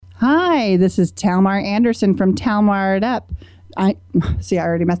Hi, this is Talmar Anderson from Talmar It Up. I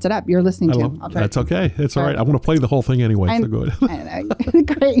already messed it up. You're listening to. That's okay. It's all right. I want to play the whole thing anyway. So go ahead.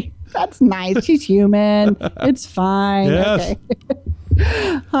 Great. That's nice. She's human. It's fine. Yes.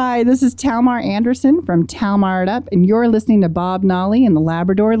 Okay. Hi, this is Talmar Anderson from Talmar It Up, and you're listening to Bob Nolly and the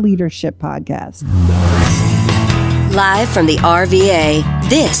Labrador Leadership Podcast. Live from the RVA,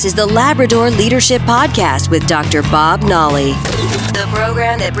 this is the Labrador Leadership Podcast with Dr. Bob Nolly. The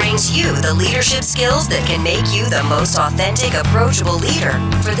program that brings you the leadership skills that can make you the most authentic, approachable leader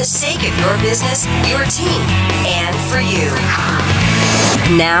for the sake of your business, your team, and for you.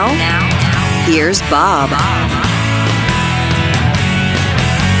 Now, here's Bob.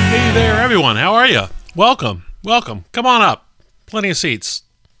 Hey there, everyone. How are you? Welcome. Come on up. Plenty of seats.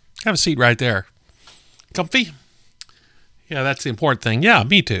 Have a seat right there. Comfy? Yeah, that's the important thing. Yeah,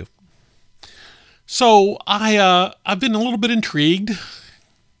 me too. So I've been a little bit intrigued.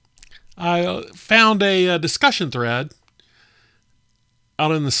 I found a discussion thread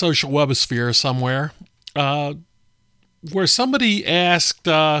out in the social webosphere somewhere where somebody asked,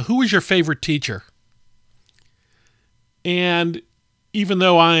 who was your favorite teacher? And even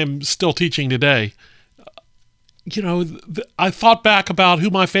though I am still teaching today, I thought back about who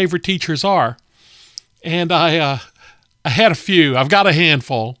my favorite teachers are. And I had a few. I've got a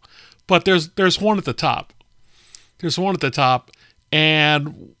handful. But there's one at the top.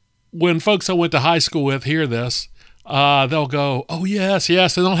 And when folks I went to high school with hear this, they'll go, oh, yes.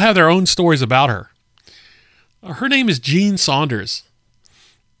 And they'll have their own stories about her. Her name is Jean Saunders.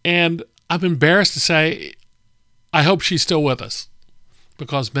 And I'm embarrassed to say, I hope she's still with us,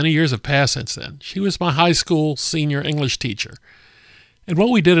 because many years have passed since then. She was my high school senior English teacher. And what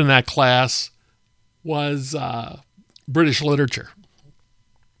we did in that class was British literature.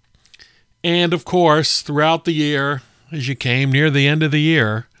 And of course, throughout the year, as you came near the end of the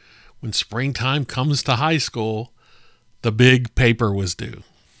year, when springtime comes to high school, the big paper was due.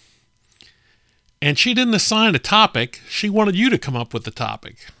 And she didn't assign a topic. She wanted you to come up with the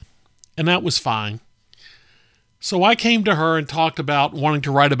topic. And that was fine. So I came to her and talked about wanting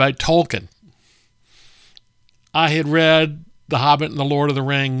to write about Tolkien. I had read The Hobbit and The Lord of the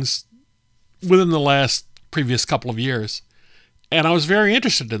Rings within the previous couple of years. And I was very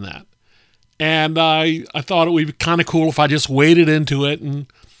interested in that. And I thought it would be kind of cool if I just waded into it and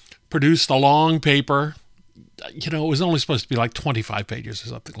produced a long paper. It was only supposed to be like 25 pages or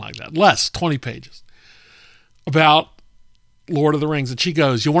something like that. Less, 20 pages. About Lord of the Rings. And she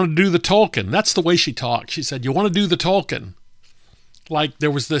goes, you want to do the Tolkien? That's the way she talked. She said, you want to do the Tolkien? Like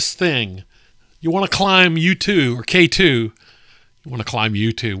there was this thing. You want to climb U2 or K2. You want to climb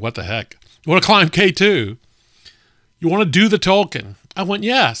U2. What the heck? You want to climb K2? You want to do the Tolkien? I went,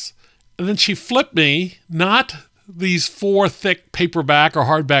 yes. And then she flipped me, not these 4 thick paperback or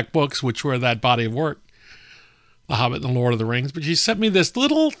hardback books, which were that body of work, The Hobbit and the Lord of the Rings, but she sent me this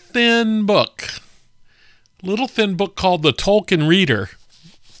little thin book called The Tolkien Reader.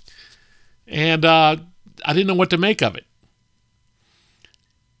 And I didn't know what to make of it.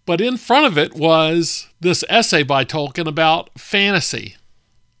 But in front of it was this essay by Tolkien about fantasy.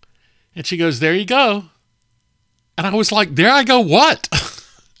 And she goes, there you go. And I was like, there I go what?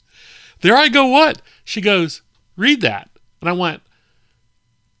 There I go what? She goes, read that. And I went,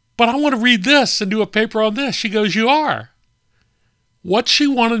 but I want to read this and do a paper on this. She goes, you are. What she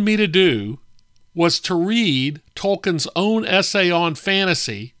wanted me to do was to read Tolkien's own essay on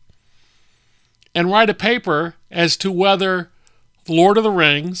fantasy and write a paper as to whether The Lord of the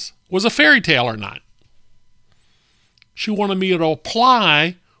Rings was a fairy tale or not. She wanted me to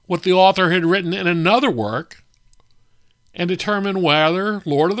apply what the author had written in another work and determine whether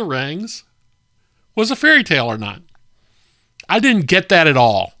Lord of the Rings was a fairy tale or not. I didn't get that at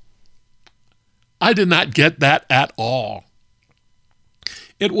all. I did not get that at all.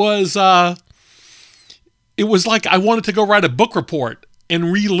 It was like I wanted to go write a book report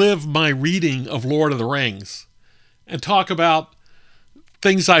and relive my reading of Lord of the Rings and talk about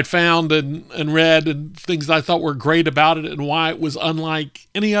things I'd found and read and things I thought were great about it and why it was unlike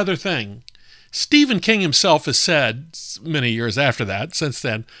any other thing. Stephen King himself has said many years after that, since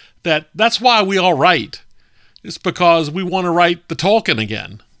then, that's why we all write. It's because we want to write the Tolkien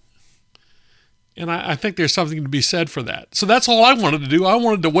again. And I think there's something to be said for that. So that's all I wanted to do. I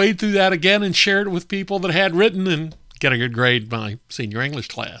wanted to wade through that again and share it with people that had written and get a good grade in my senior English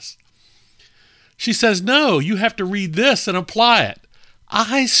class. She says, no, you have to read this and apply it.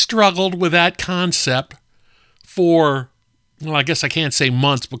 I struggled with that concept for, well, I guess I can't say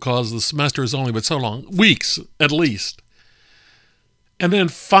months because the semester is only but so long, weeks at least. And then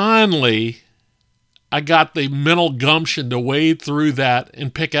finally, I got the mental gumption to wade through that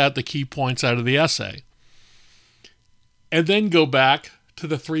and pick out the key points out of the essay. And then go back to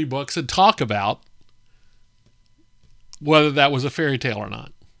the 3 books and talk about whether that was a fairy tale or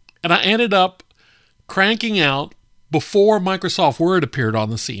not. And I ended up cranking out, before Microsoft Word appeared on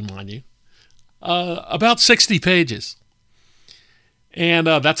the scene, mind you, about 60 pages. And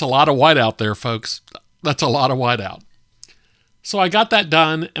that's a lot of whiteout there, folks. That's a lot of whiteout. So I got that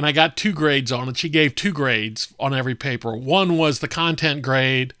done, and I got 2 grades on it. She gave 2 grades on every paper. One was the content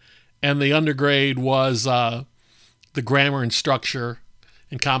grade, and the undergrade was the grammar and structure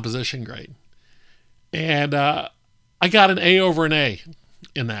and composition grade. And I got an A over an A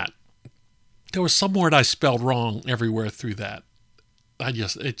in that. There was some word I spelled wrong everywhere through that.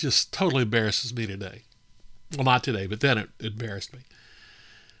 It just totally embarrasses me today. Well, not today, but then it embarrassed me.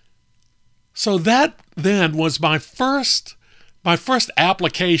 So that then was my first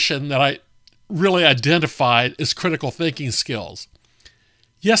application that I really identified as critical thinking skills.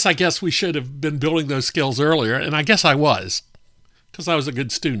 Yes, I guess we should have been building those skills earlier, and I guess I was, because I was a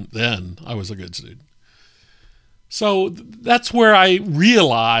good student then. I was a good student. So that's where I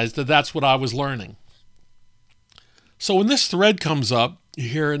realized that that's what I was learning. So when this thread comes up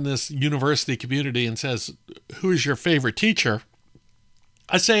here in this university community and says, who is your favorite teacher?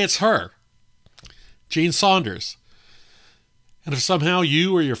 I say it's her, Jean Saunders. And if somehow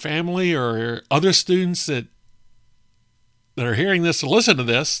you or your family or other students that are hearing this and listen to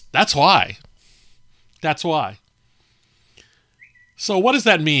this, that's why. That's why. So what does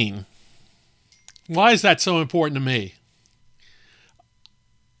that mean? Why is that so important to me?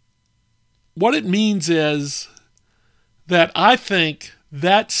 What it means is that I think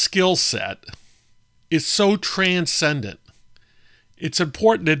that skill set is so transcendent. It's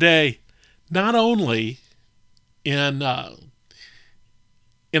important today, not only in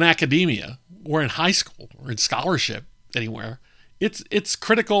academia or in high school or in scholarship anywhere. It's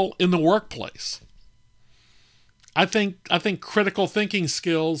critical in the workplace. I think critical thinking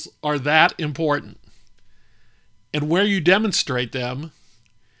skills are that important. And where you demonstrate them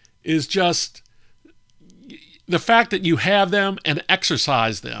is just the fact that you have them and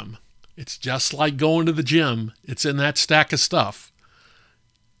exercise them. It's just like going to the gym. It's in that stack of stuff.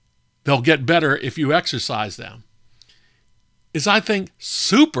 They'll get better if you exercise them. Is, I think,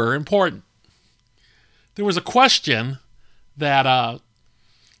 super important. There was a question that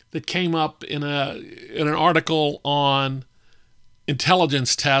came up in an article on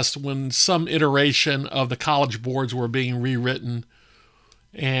intelligence tests when some iteration of the College Boards were being rewritten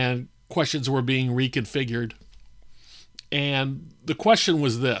and questions were being reconfigured. And the question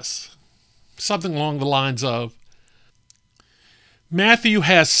was this, something along the lines of, Matthew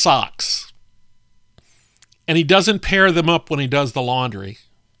has socks, and he doesn't pair them up when he does the laundry.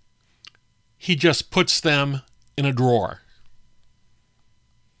 He just puts them in a drawer.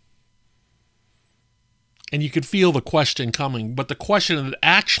 And you could feel the question coming, but the question that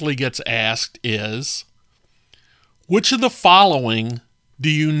actually gets asked is, which of the following do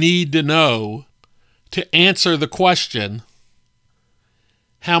you need to know to answer the question,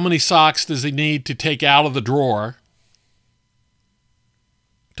 how many socks does he need to take out of the drawer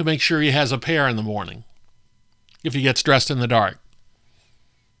to make sure he has a pair in the morning if he gets dressed in the dark?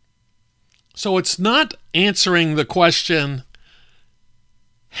 So it's not answering the question,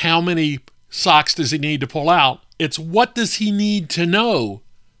 how many socks does he need to pull out? It's what does he need to know?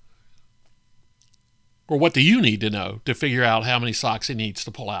 Or what do you need to know to figure out how many socks he needs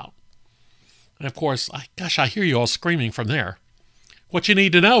to pull out? And of course, I hear you all screaming from there. What you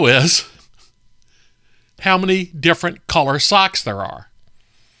need to know is how many different color socks there are.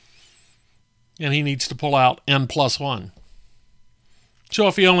 And he needs to pull out n plus 1. So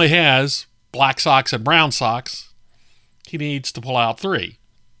if he only has black socks and brown socks, he needs to pull out 3.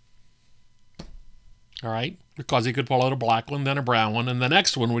 All right? Because he could pull out a black one, then a brown one, and the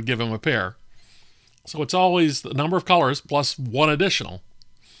next one would give him a pair. So it's always the number of colors plus 1 additional.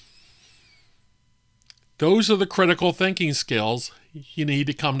 Those are the critical thinking skills you need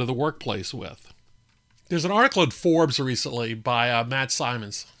to come to the workplace with. There's an article in Forbes recently by Matt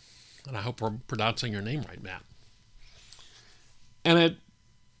Simons, and I hope I'm pronouncing your name right, Matt. And it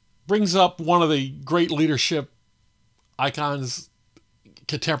brings up one of the great leadership icons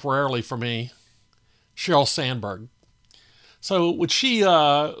contemporarily for me, Sheryl Sandberg. So when she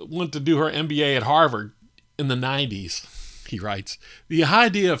went to do her MBA at Harvard in the 90s, he writes, the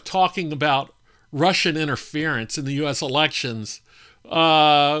idea of talking about Russian interference in the U.S. elections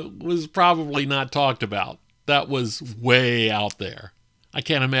was probably not talked about. That was way out there. I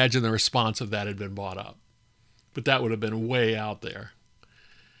can't imagine the response if that had been brought up. But that would have been way out there.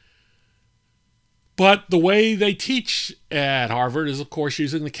 But the way they teach at Harvard is, of course,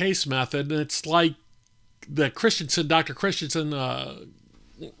 using the case method. And it's like the Christensen, Dr. Christensen,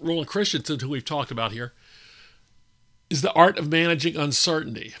 Roland Christensen, who we've talked about here, is the art of managing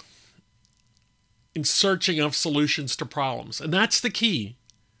uncertainty in searching of solutions to problems. And that's the key,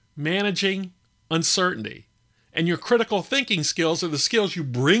 managing uncertainty. And your critical thinking skills are the skills you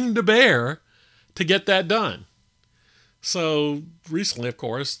bring to bear to get that done. So recently, of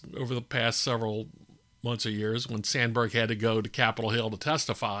course, over the past several months or years, when Sandberg had to go to Capitol Hill to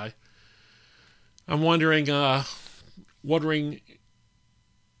testify, I'm wondering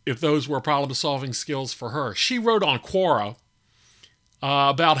if those were problem-solving skills for her. She wrote on Quora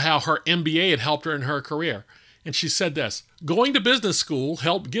about how her MBA had helped her in her career. And she said this: "Going to business school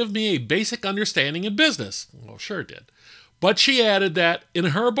helped give me a basic understanding in business." Well, sure it did. But she added that in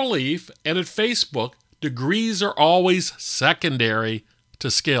her belief, and at Facebook, degrees are always secondary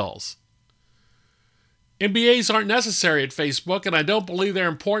to skills. MBAs aren't necessary at Facebook, and I don't believe they're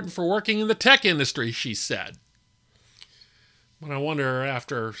important for working in the tech industry, she said. But I wonder,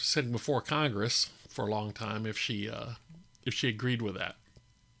 after sitting before Congress for a long time, if she agreed with that.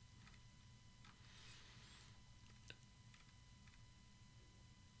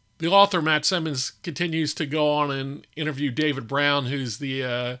 The author, Matt Simmons, continues to go on and interview David Brown, who's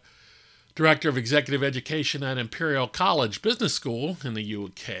the Director of Executive Education at Imperial College Business School in the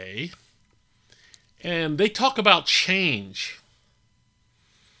UK. And they talk about change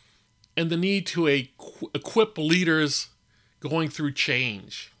and the need to equip leaders going through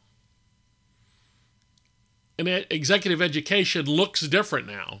change. And executive education looks different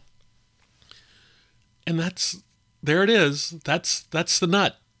now. And there it is. That's the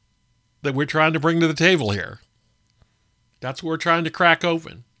nut that we're trying to bring to the table here. That's what we're trying to crack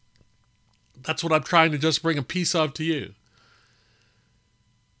open. That's what I'm trying to just bring a piece of to you.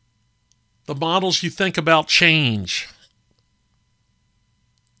 The models you think about change.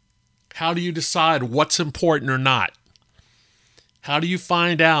 How do you decide what's important or not? How do you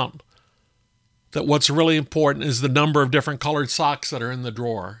find out that what's really important is the number of different colored socks that are in the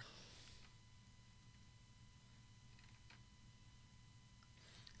drawer?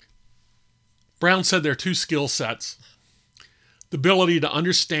 Brown said there are two skill sets: the ability to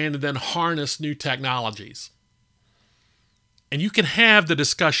understand and then harness new technologies. And you can have the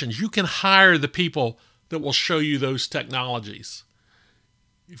discussions. You can hire the people that will show you those technologies.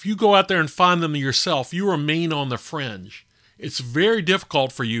 If you go out there and find them yourself, you remain on the fringe. It's very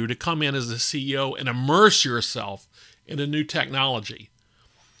difficult for you to come in as a CEO and immerse yourself in a new technology.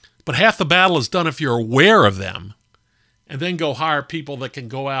 But half the battle is done if you're aware of them, and then go hire people that can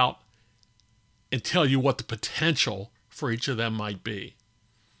go out and tell you what the potential for each of them might be.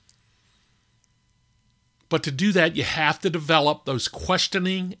 But to do that, you have to develop those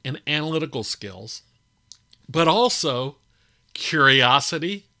questioning and analytical skills, but also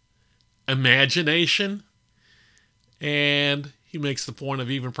curiosity, imagination, and he makes the point of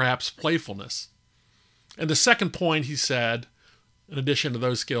even perhaps playfulness. And the second point he said, in addition to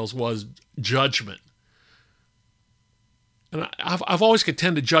those skills, was judgment. And I've always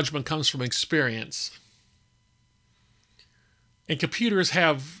contended judgment comes from experience. And computers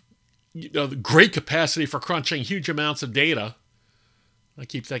have great capacity for crunching huge amounts of data. I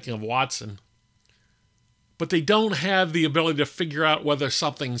keep thinking of Watson. But they don't have the ability to figure out whether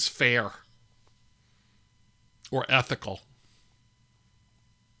something's fair or ethical,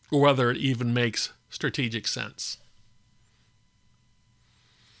 or whether it even makes strategic sense.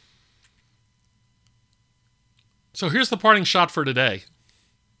 So here's the parting shot for today.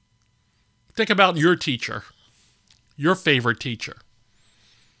 Think about your teacher, your favorite teacher,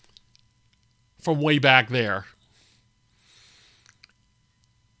 from way back there.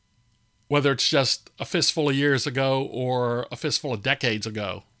 Whether it's just a fistful of years ago or a fistful of decades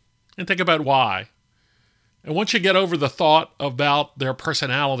ago. And think about why. And once you get over the thought about their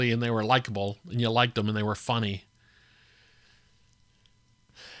personality and they were likable and you liked them and they were funny,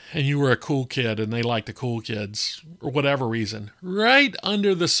 and you were a cool kid and they liked the cool kids, or whatever reason, right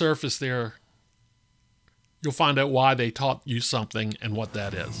under the surface there, you'll find out why they taught you something and what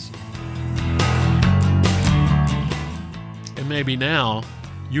that is. And maybe now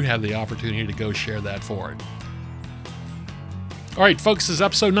you have the opportunity to go share that forward. All right, folks, this is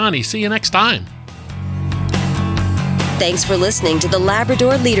episode 90. See you next time. Thanks for listening to the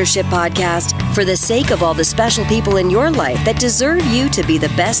Labrador Leadership Podcast. For the sake of all the special people in your life that deserve you to be the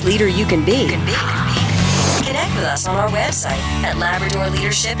best leader you can be. Connect with us on our website at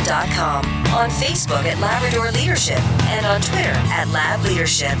LabradorLeadership.com, on Facebook at Labrador Leadership, and on Twitter at Lab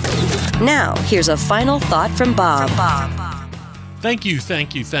Leadership. Now, here's a final thought from Bob. Thank you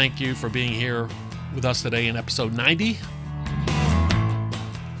for being here with us today in episode 90.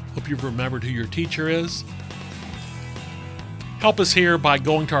 Hope you've remembered who your teacher is. Help us here by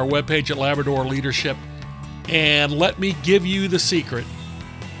going to our webpage at Labrador Leadership, and let me give you the secret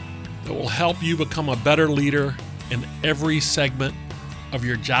that will help you become a better leader in every segment of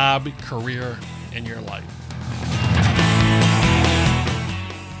your job, career, and your life.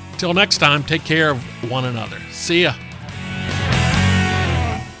 Till next time, take care of one another. See ya.